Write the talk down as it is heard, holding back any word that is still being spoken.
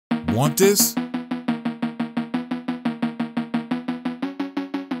Want this?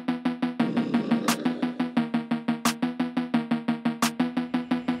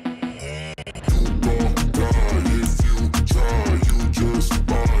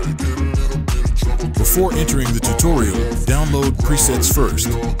 Before entering the tutorial, download presets first.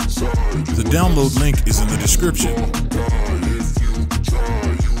 The download link is in the description.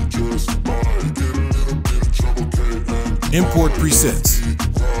 Import presets.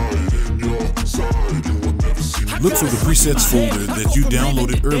 Look for the presets folder that you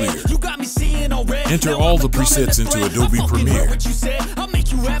downloaded earlier. Enter all the presets into Adobe Premiere. I'll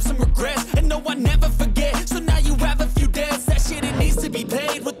make you have some regrets, and no, I never forget. So now you have a few debts. That shit, it needs to be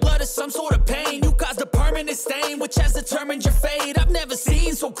paid with blood or some sort of pain. You caused a permanent stain, which has determined your fate. I've never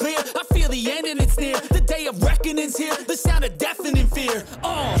seen so clear. I feel the end and it's near. The day of reckoning's here. The sound of deafening fear.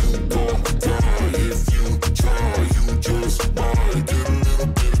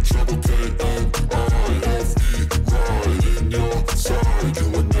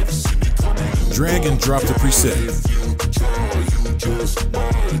 Drag and drop the preset.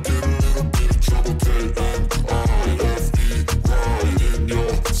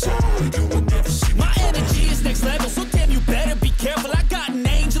 My energy is next level, so damn you better be careful. I got an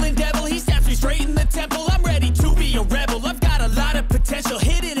angel and devil, he snaps me straight in the temple. I'm ready to be a rebel, I've got a lot of potential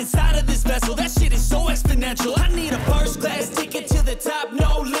hidden inside of this vessel. That shit is so exponential. I need a first class ticket to the top,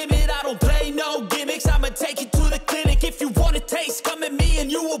 no limit. I don't play no gimmicks, I'ma take you to the clinic. If you want a taste, come at me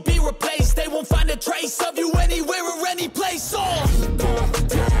and you will be replaced. They won't find a trace of you anywhere or any place.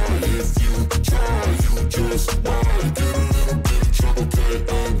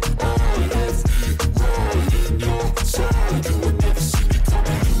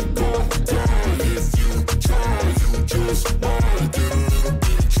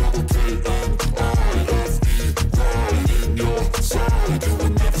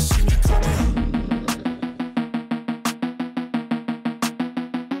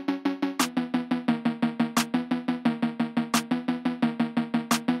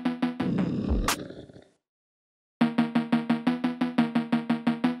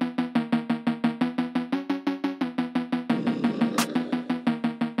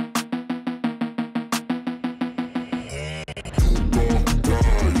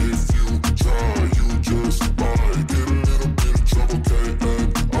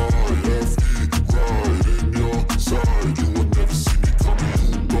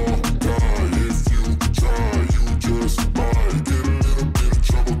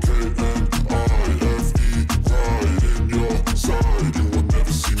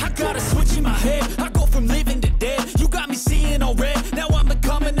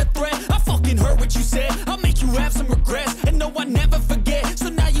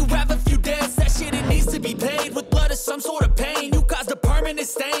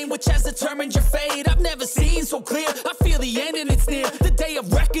 Which has determined your fate. I've never seen so clear. I feel the end and it's near. The day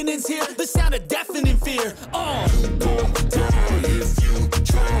of reckoning's here. The sound of deafening fear.